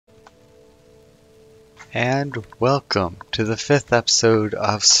And welcome to the 5th episode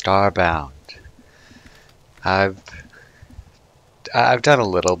of Starbound. I've done a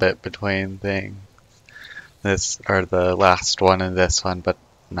little bit between the last one and this one, but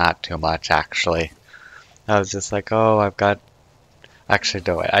not too much actually. I was just like, oh, actually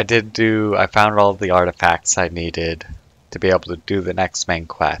no, I found all the artifacts I needed to be able to do the next main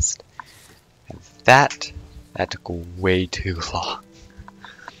quest. And that took way too long.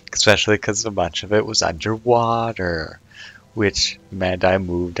 Especially because a bunch of it was underwater, which meant I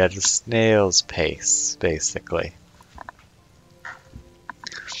moved at a snail's pace, basically.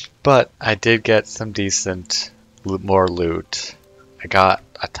 But I did get some decent, more loot. I got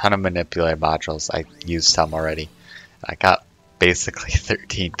a ton of manipulator modules. I used some already. I got basically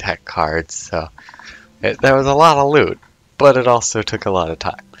 13 tech cards, so there was a lot of loot, but it also took a lot of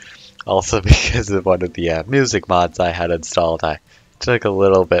time. Also because of one of the music mods I had installed, I took a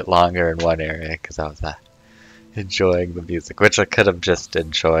little bit longer in one area because I was enjoying the music, which I could have just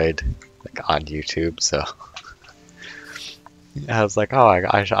enjoyed on YouTube. So I was like, oh,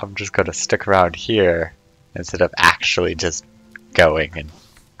 I'm just going to stick around here instead of actually just going and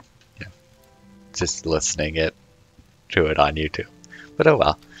just listening to it on YouTube. But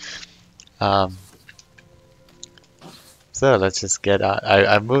oh well. So let's just get on.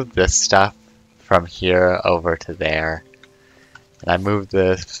 I moved this stuff from here over to there. And I moved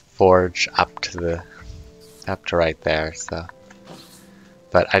the forge up to right there, so.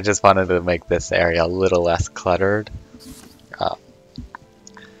 But I just wanted to make this area a little less cluttered. Up,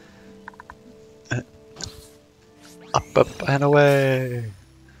 and away!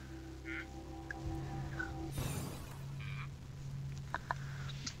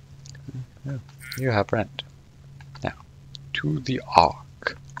 Oh, you have rent. Now, to the Ark.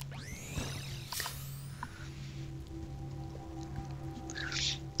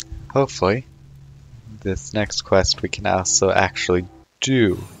 Hopefully, this next quest we can also actually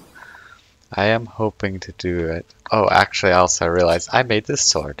do. I am hoping to do it. Oh, actually, I realized I made this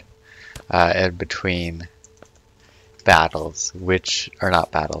sword in between battles, which are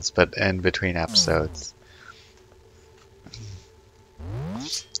not battles, but in between episodes.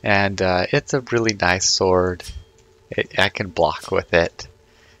 And it's a really nice sword. I can block with it.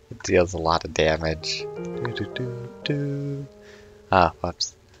 It deals a lot of damage. Ah,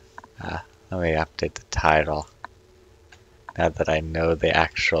 whoops. Let me update the title, now that I know the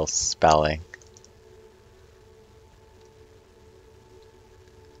actual spelling.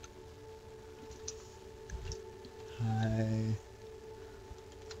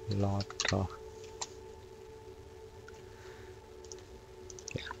 Hylotl.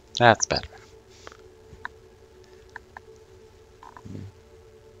 Yeah, that's better.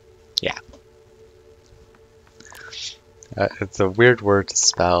 Yeah. It's a weird word to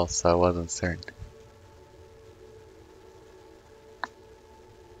spell, so I wasn't certain.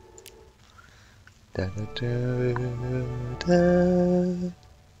 Da, da, da, da.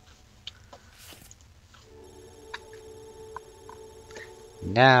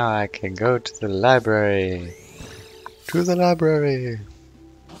 Now I can go to the library. To the library.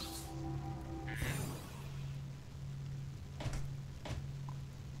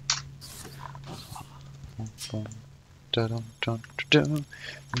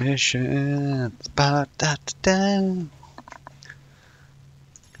 Mission.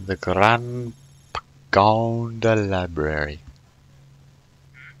 The Grand Pagoda Library.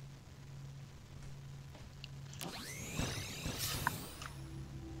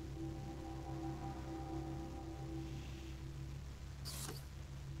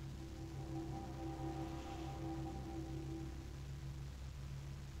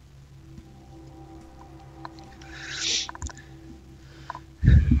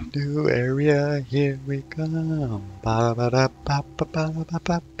 New area, here we come.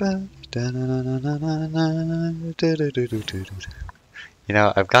 You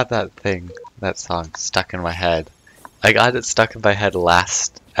know, I've got that song stuck in my head. I got it stuck in my head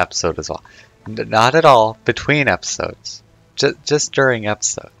last episode as well. Not at all between episodes, just during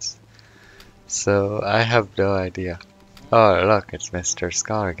episodes. So I have no idea. Oh, look, it's Mr.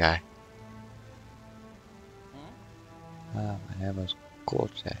 Scholar Guy. My name is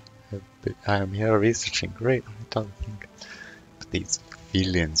Gorge. I am here researching. Great, I don't think. But these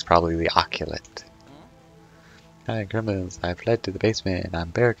villains, probably the Oculate. Hi, criminals. I fled to the basement and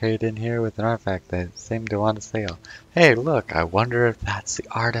I'm barricaded in here with an artifact that seemed to want to sail. Hey, look, I wonder if that's the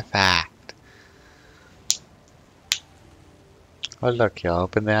artifact. Oh, look, you'll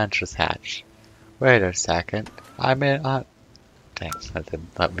open the entrance hatch. Wait a second. I'm in on. Dang, that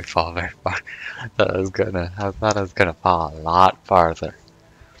didn't let me fall very far. I thought I was gonna fall a lot farther.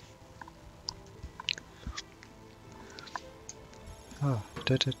 Oh,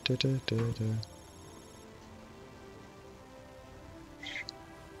 da, da, da, da, da, da.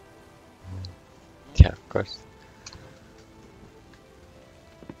 Yeah, of course.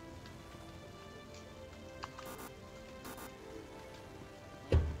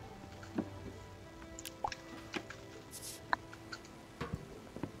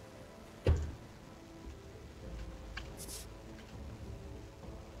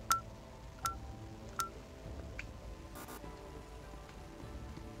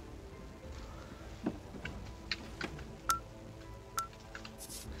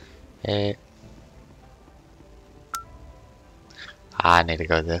 Hey. I need to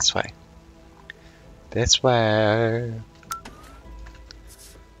go this way. This way.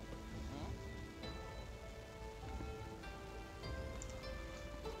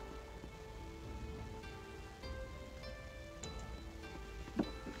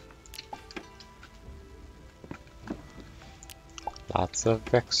 Lots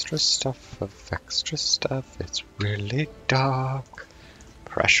of extra stuff, It's really dark.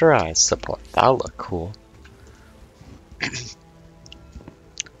 Pressurized support. That'll look cool.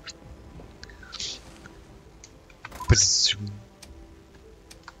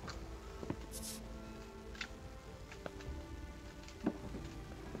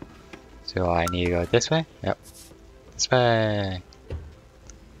 So I need to go this way? Yep. This way.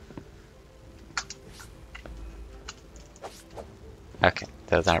 Okay,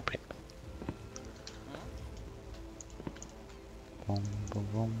 those aren't big. Boom, boom,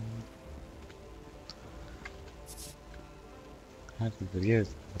 boom. How do we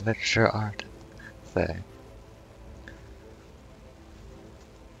use literature art? Say.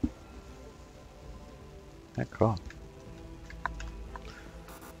 Oh, cool.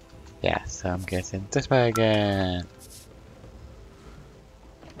 Yeah, so I'm guessing this way again.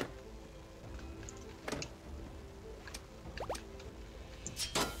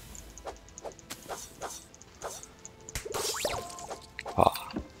 Oh.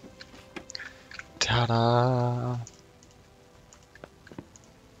 Ta-da!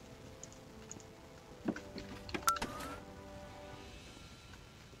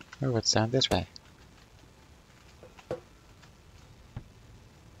 Oh, what's down this way?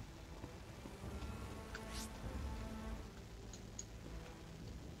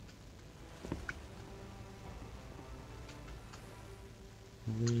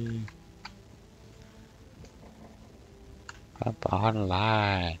 Up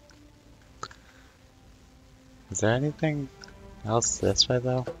online. Is there anything else this way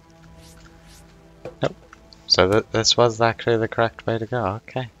though? Nope. So this was actually the correct way to go.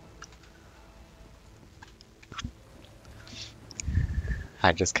 Okay.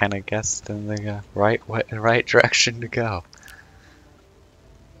 I just kind of guessed in the right direction to go.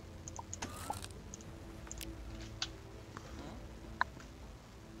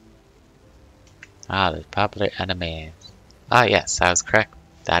 Ah, there's probably enemies. Ah, yes, I was correct.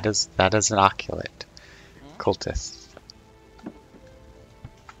 That is an oculate cultist.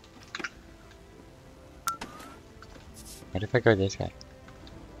 What if I go this way?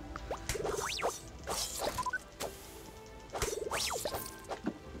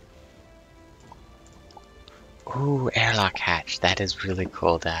 Ooh, airlock hatch. That is really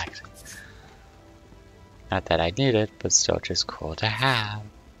cool to actually. Not that I need it, but still just cool to have.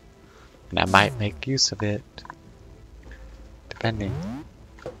 And I might make use of it. Depending.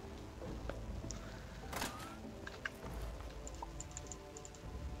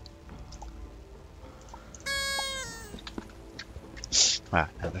 Wow,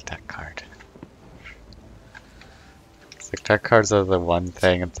 another tech card. It's like tech cards are the one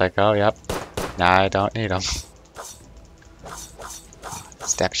thing. It's like, oh, yep. Nah, I don't need them.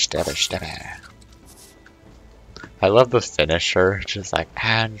 Step, stepper, stepper. I love the finisher. Just like,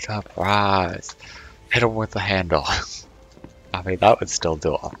 hands up, rise. Hit him with the handle. I mean, that would still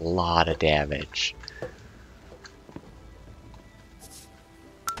do a lot of damage.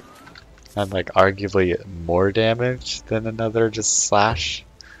 And like, arguably more damage than another just slash.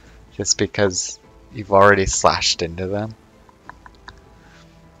 Just because you've already slashed into them.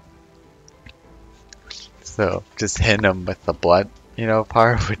 So, just hitting them with the blood,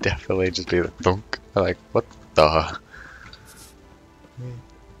 part would definitely just be the thunk. Like, what the?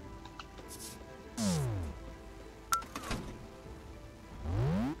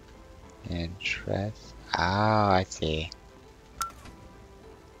 Interest. Oh, I see.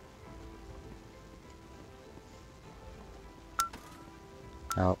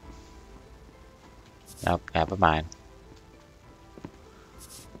 Nope. Nope, never mind.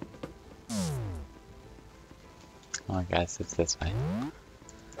 Oh, I guess it's this way.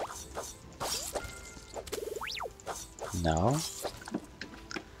 No?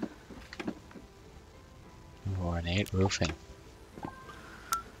 Ornate roofing.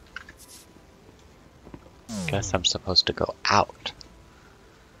 Guess I'm supposed to go out.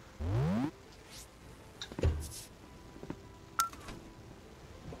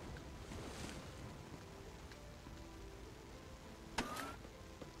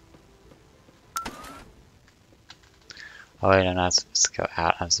 Oh wait, I'm not supposed to go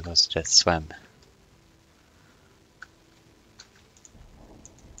out, I'm supposed to just swim.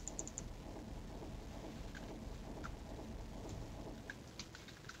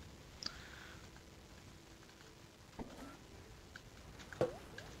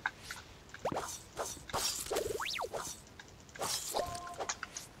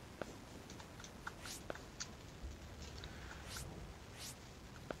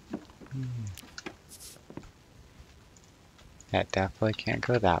 That definitely can't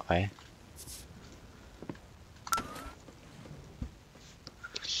go that way.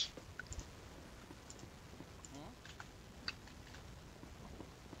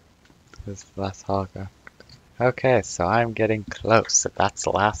 This is less holographic. Okay, so I'm getting close, if that's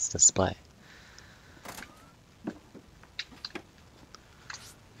the last display.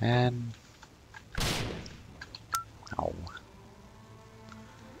 And... oh.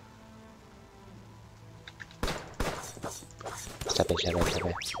 Step it, step it, step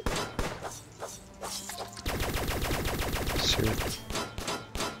it. Shoot.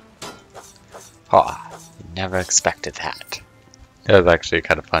 Oh, never expected that. It was actually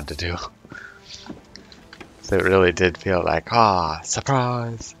kind of fun to do. So it really did feel like,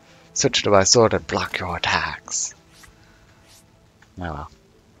 surprise! Switch to my sword and block your attacks. Oh well.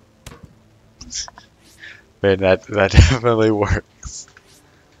 I mean, that definitely works.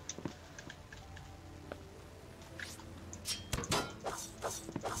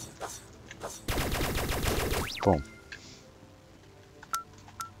 Boom.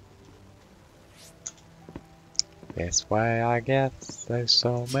 This way, I guess, there's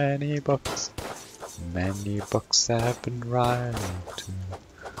so many books. Many books that have been written to.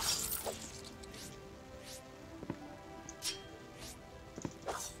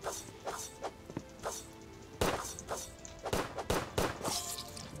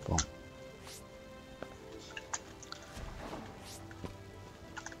 Boom.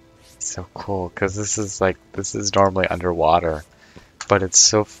 So cool, because this is normally underwater, but it's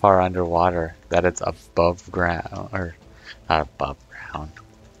so far underwater that it's above ground, or not above ground.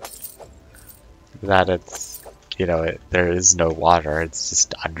 That it's, there is no water, it's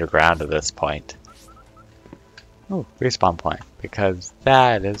just underground at this point. Ooh, respawn point, because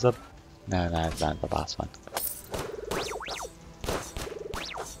that is a... no, that's not the boss one.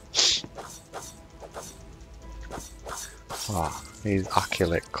 Oh, these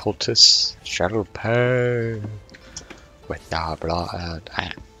oculate cultists shall pay with their blood.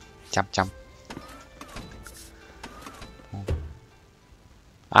 Jump, jump.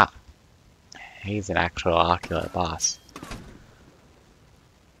 Ah. He's an actual oculate boss.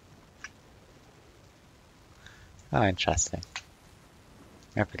 Oh, interesting.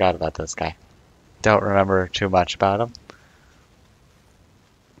 I forgot about this guy. Don't remember too much about him.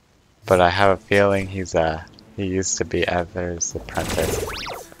 But I have a feeling he used to be Ether's apprentice.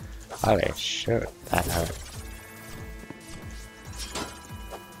 Holy shoot, that hurt.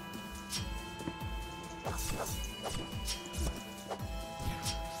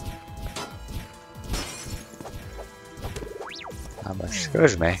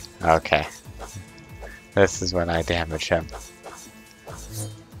 Excuse me. Okay. This is when I damage him.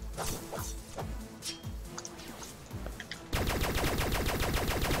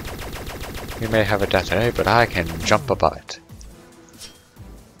 You may have a detonate, but I can jump above it.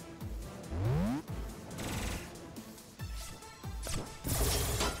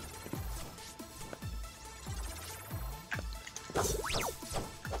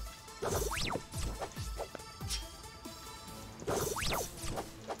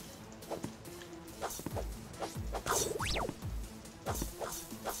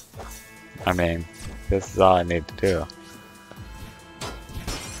 I mean, this is all I need to do.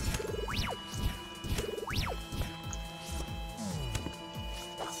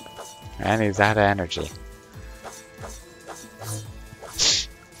 And he's out of energy. Just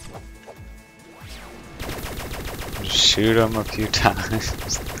shoot him a few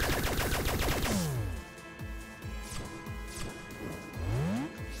times.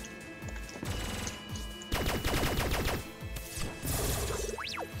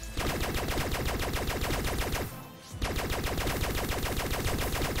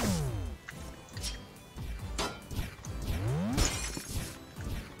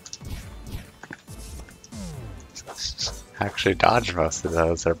 Actually dodged most of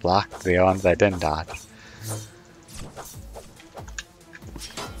those, or blocked the ones I didn't dodge.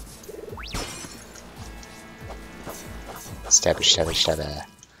 Stabby, stabby, stabby.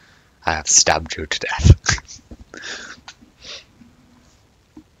 I have stabbed you to death.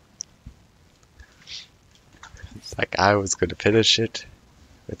 It's like I was gonna finish it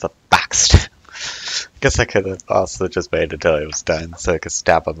with a backstab. Guess I could have also just waited until it was done so I could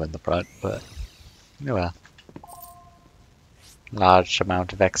stab him in the front, but oh well. Large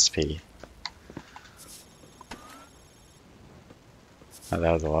amount of XP. Oh,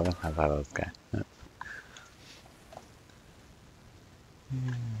 that was a woman? I thought it was a guy. Oh.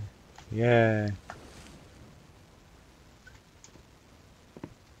 Yay.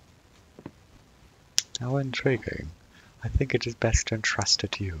 How intriguing. I think it is best to entrust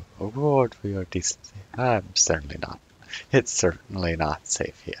it to you. A reward for your decency. It's certainly not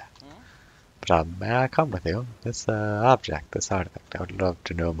safe here. But may I come with you? This object, this artifact, I would love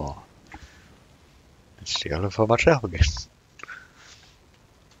to know more. Steal it for myself again.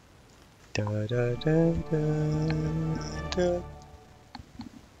 Da, da, da, da, da.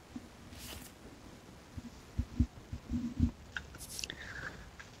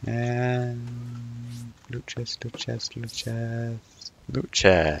 And loot chest, loot chest, loot chest, loot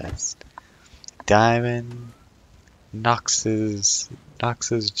chest. Diamond, Nox's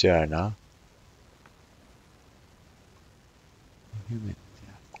journal. Human,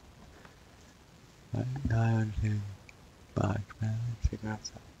 yeah. Figure out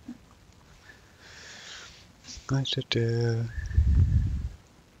something. What to do?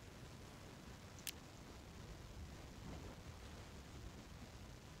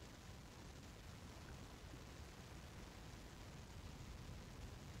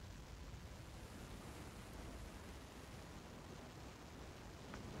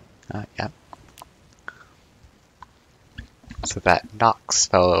 Yeah. So that Nox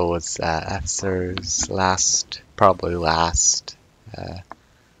fellow was Esther's probably last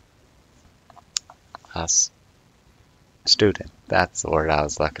student. That's the word I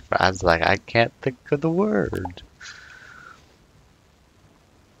was looking for. I was like, I can't think of the word.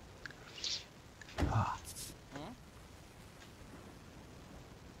 Oh.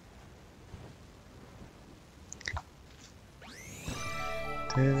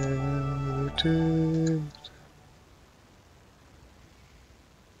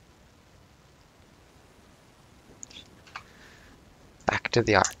 Back to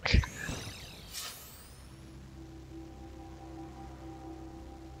the Ark.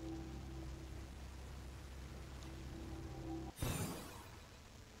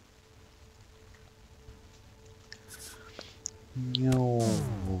 No.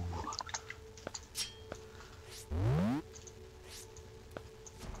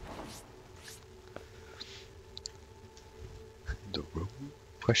 The room?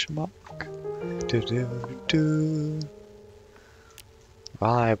 Question mark?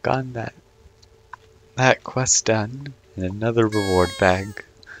 Well, I've gotten that quest done, and another reward bag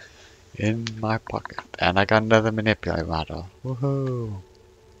in my pocket, and I got another manipulator model. Woohoo!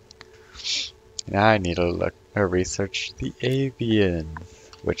 Now I need to look or research the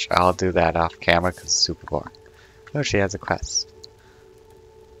avians, which I'll do that off camera because it's super boring. Oh, she has a quest.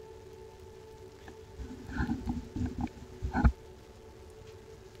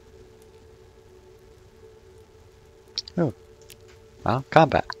 Oh, well,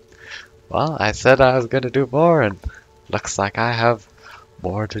 combat. Well, I said I was gonna do more, and looks like I have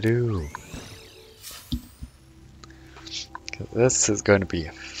more to do. This is going to be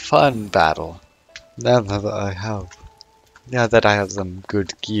a fun battle. Now that I have some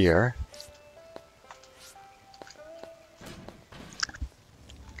good gear.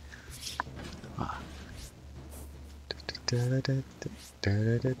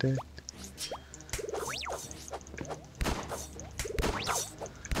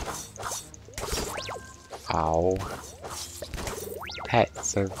 Ow.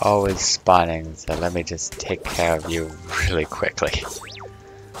 Pets are always spawning, so let me just take care of you really quickly.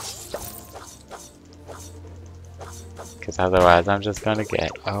 Because otherwise I'm just gonna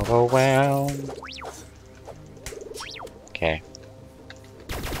get overwhelmed. Okay.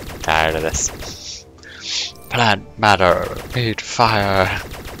 Tired of this. Plant matter, feed fire.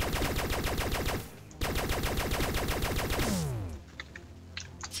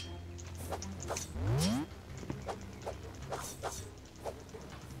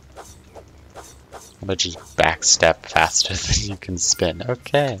 I'm gonna just backstep faster than you can spin.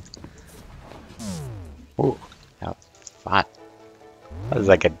 Okay. Ooh, that was fun. That was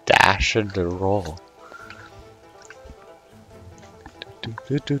like a dash and a roll.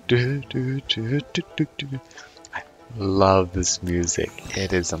 I love this music.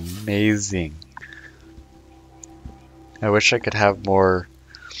 It is amazing. I wish I could have more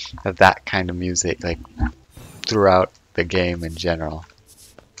of that kind of music, like, throughout the game in general.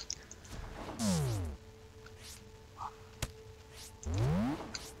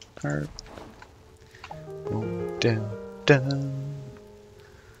 Dun, dun.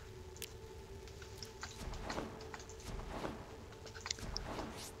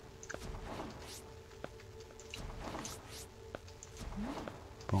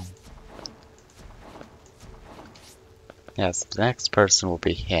 Boom. Yes, the next person will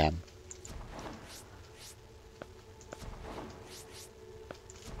be him.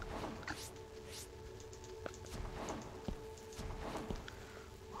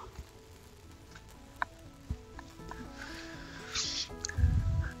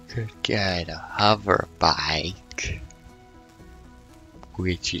 Could get a hover bike,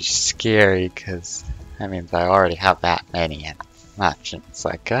 which is scary because that means I already have that many and much. And it's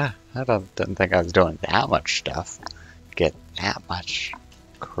like, I didn't think I was doing that much stuff. Get that much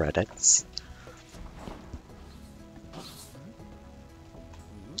credits.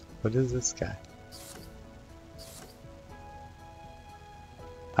 What is this guy?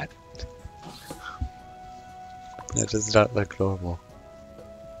 What? That does not look normal.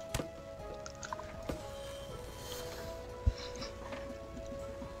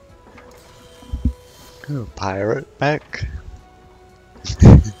 Ooh, pirate mech.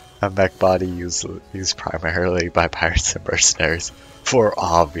 A mech body used primarily by pirates and mercenaries for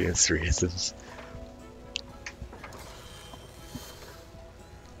obvious reasons.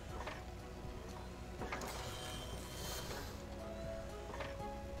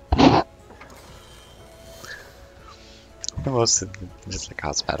 Most of them just the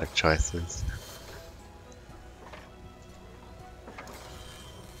cosmetic choices.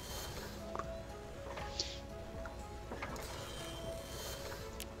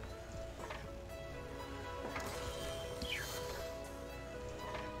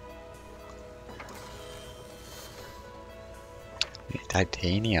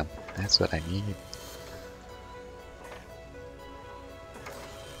 Titanium, that's what I need.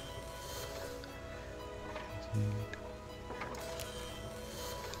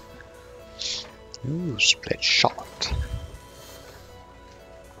 Ooh, split shot.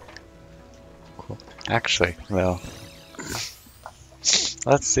 Cool. Actually, well,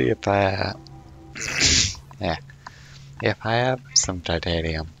 let's see if I yeah, if I have some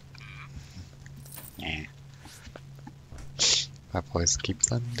titanium. Yeah. My voice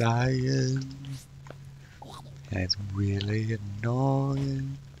keeps on dying. And it's really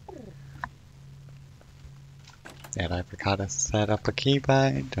annoying. And I forgot to set up a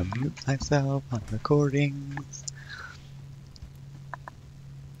keybind to mute myself on recordings.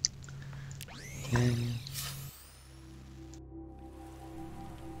 Okay.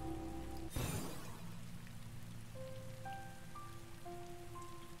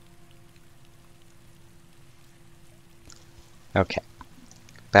 Okay.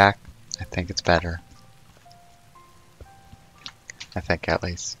 Back. I think it's better. I think at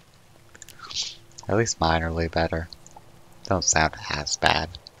least. At least minorly better. Don't sound as bad.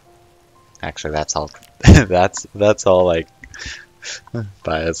 Actually, that's all. that's all like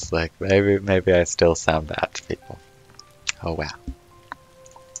biased. Like maybe I still sound bad to people. Oh wow.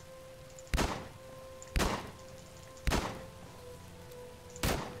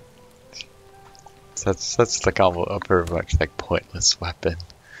 So that's like almost a pretty much like pointless weapon.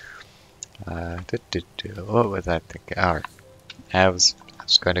 What was I thinking? Alright, I was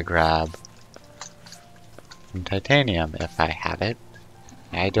going to grab some titanium if I have it.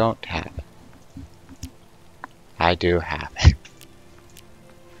 I don't have it. I do have it.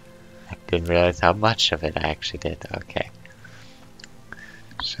 I didn't realize how much of it I actually did. Okay.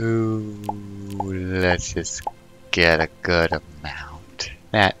 So let's just get a good amount.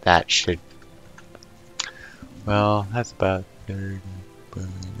 That should. Well, that's about 30.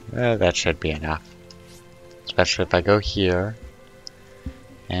 That should be enough. Especially if I go here.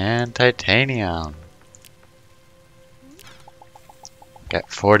 And titanium.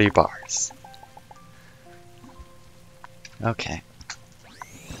 Get 40 bars. Okay.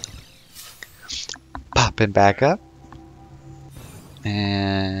 Popping back up.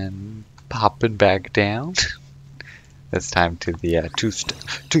 And popping back down. This time to the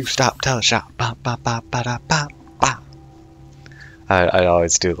two-stop teleshop. I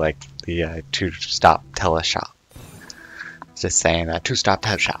always do like the two-stop teleshop. Just saying that two-stop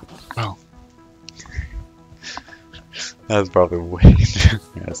teleshop. Oh. That was probably way too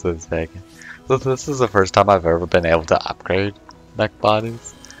second. So this is the first time I've ever been able to upgrade mech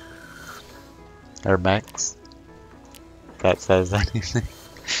bodies. Or mechs. If that says anything.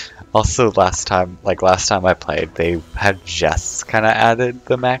 Also, last time I played, they had just kind of added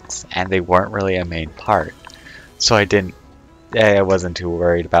the mechs, and they weren't really a main part. So I wasn't too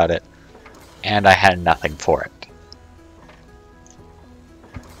worried about it, and I had nothing for it.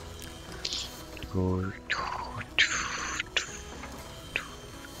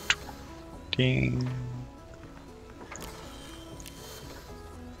 Ding.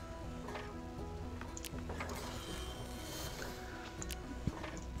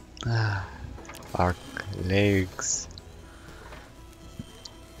 Arc legs.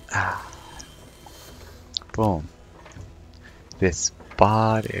 Boom. This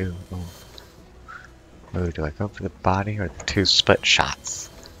body. Ooh. Ooh, do I go for the body or the 2 split shots?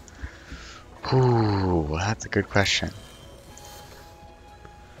 Ooh, that's a good question.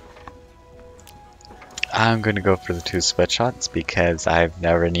 I'm gonna go for the 2 split shots because I've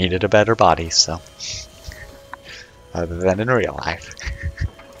never needed a better body, so. Other than in real life.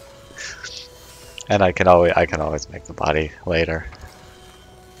 And I can always make the body later.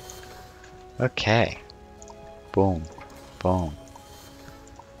 Okay. Boom. Boom.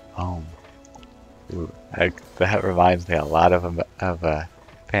 Boom. Ooh, that reminds me a lot of a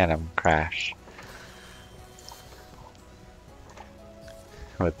Phantom Crash.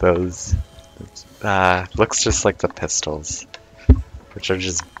 With those, looks just like the pistols, which are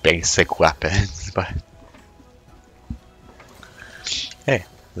just basic weapons, but hey,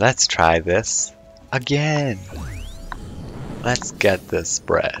 let's try this again. Let's get this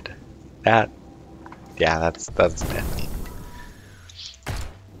bread. Yeah, that's nifty.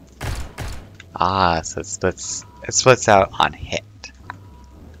 So it splits out on hit.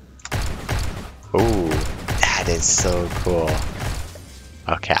 Ooh, that is so cool.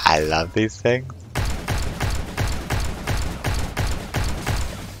 Okay, I love these things.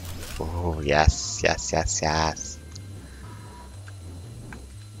 Oh, yes.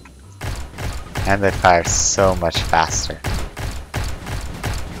 And they fire so much faster.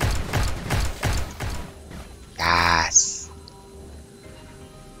 Yes.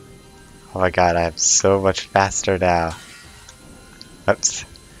 Oh my god, I'm so much faster now. Oops. A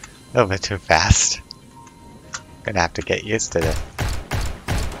little bit too fast. Gonna have to get used to this.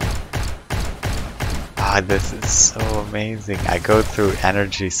 Ah, this is so amazing. I go through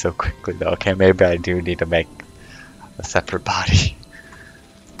energy so quickly though. Okay, maybe I do need to make a separate body.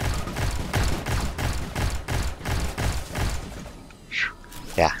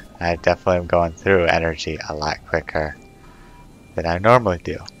 Yeah, I definitely am going through energy a lot quicker than I normally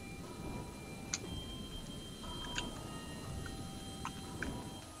do.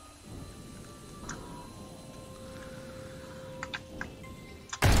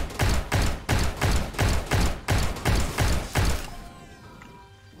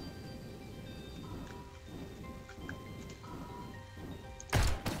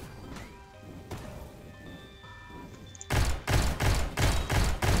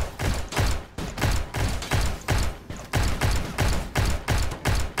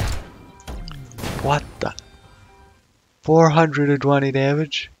 What the? 420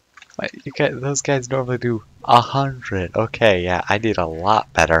 damage? Those guys normally do 100. Okay, yeah, I need a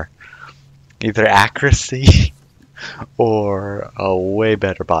lot better. Either accuracy or a way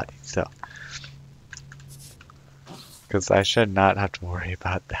better body, so. Because I should not have to worry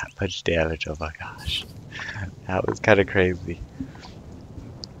about that much damage, oh my gosh. That was kind of crazy.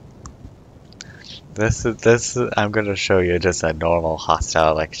 I'm gonna show you just a normal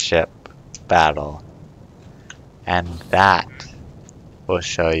hostile, like, ship battle. And that will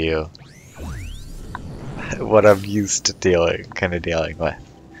show you what I'm used to dealing with.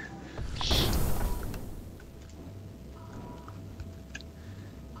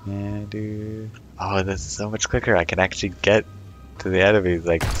 Yeah, dude. Oh, this is so much quicker. I can actually get to the enemies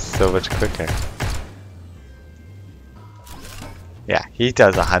like so much quicker. Yeah, he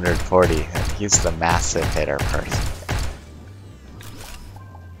does 140 and he's the massive hitter person.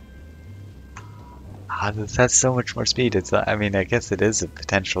 This has so much more speed. I mean, I guess it is a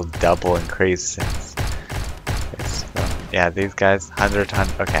potential double increase since it's, yeah, these guys,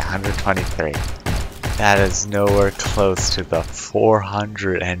 123. That is nowhere close to the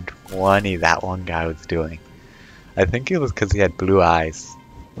 420 that one guy was doing. I think it was because he had blue eyes.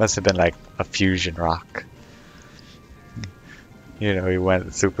 Must have been like a fusion rock. You know, he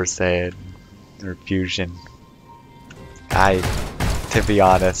went Super Saiyan or fusion. To be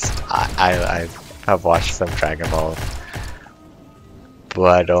honest, I have watched some Dragon Balls,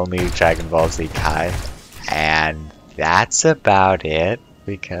 but only Dragon Ball Z Kai, and that's about it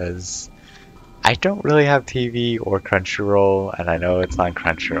because I don't really have TV or Crunchyroll, and I know it's on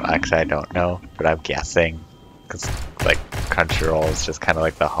Crunchyroll. Actually, I don't know, but I'm guessing because like Crunchyroll is just kind of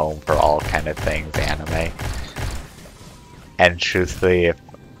like the home for all kind of things anime. And truthfully, if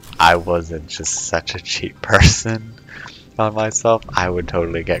I wasn't just such a cheap person on myself, I would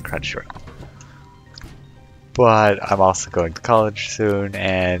totally get Crunchyroll. But I'm also going to college soon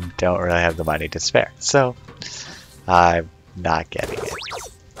and don't really have the money to spare, so I'm not getting it.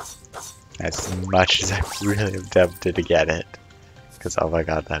 As much as I really am tempted to get it, because oh my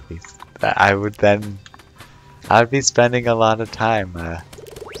god, I'd be spending a lot of time.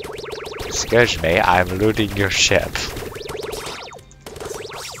 Excuse me, I'm looting your ship.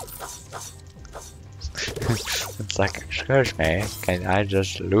 It's like, excuse me, can I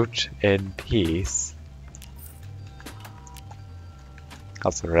just loot in peace?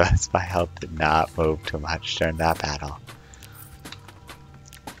 Also realized my health did not move too much during that battle.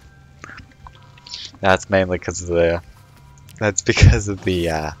 That's mainly because of the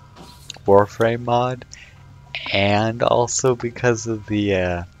Warframe mod, and also because of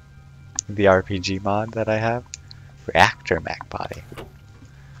the RPG mod that I have, Reactor Mech Body.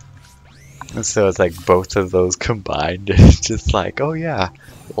 And so it's like both of those combined. It's just like, oh yeah,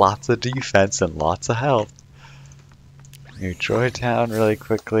 lots of defense and lots of health. Troy Town really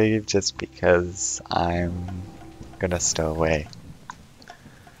quickly, just because I'm gonna stow away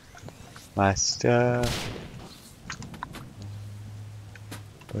my stuff.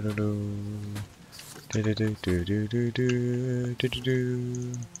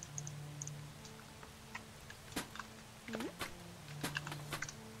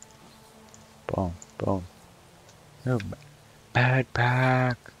 Boom, boom. Oh,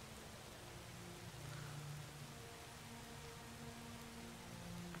 backpack.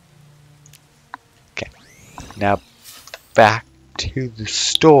 Okay, now back to the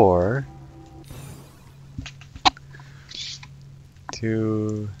store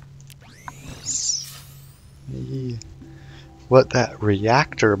to see what that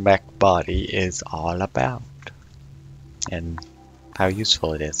reactor mech body is all about and how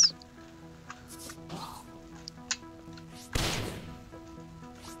useful it is.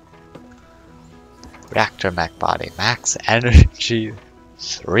 Reactor mech body, max energy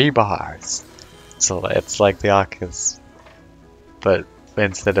 3 bars. So it's like the Oculus, but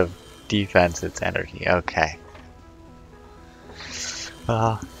instead of defense, it's energy. Okay.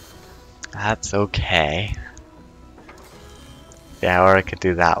 Well, that's okay. Yeah, or I could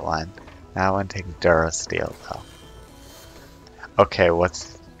do that one. That one takes Durasteel though. Okay,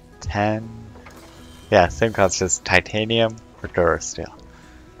 what's 10? Yeah, same cost, just titanium or Durasteel.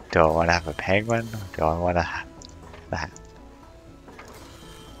 Do I want to have a penguin, or do I want to have that?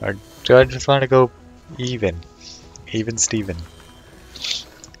 Or do I just want to go even Steven?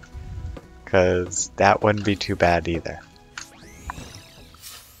 Because that wouldn't be too bad either.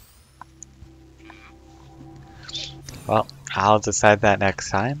 Well, I'll decide that next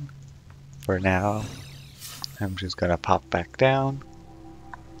time. For now, I'm just gonna pop back down.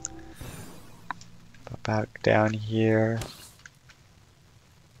 Pop back down here.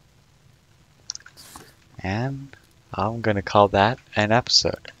 And I'm gonna call that an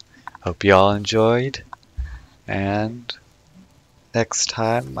episode. Hope you all enjoyed. And next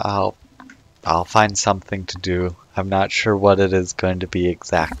time I'll find something to do. I'm not sure what it is going to be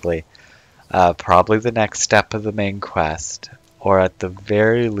exactly. Probably the next step of the main quest, or at the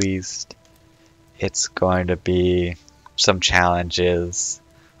very least, it's going to be some challenges.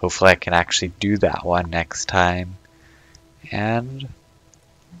 Hopefully I can actually do that one next time. And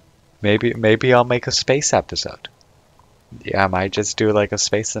maybe I'll make a space episode. Yeah, I might just do like a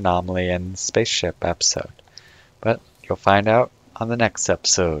space anomaly and spaceship episode. But you'll find out on the next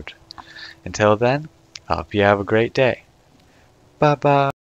episode. Until then, I hope you have a great day. Bye bye.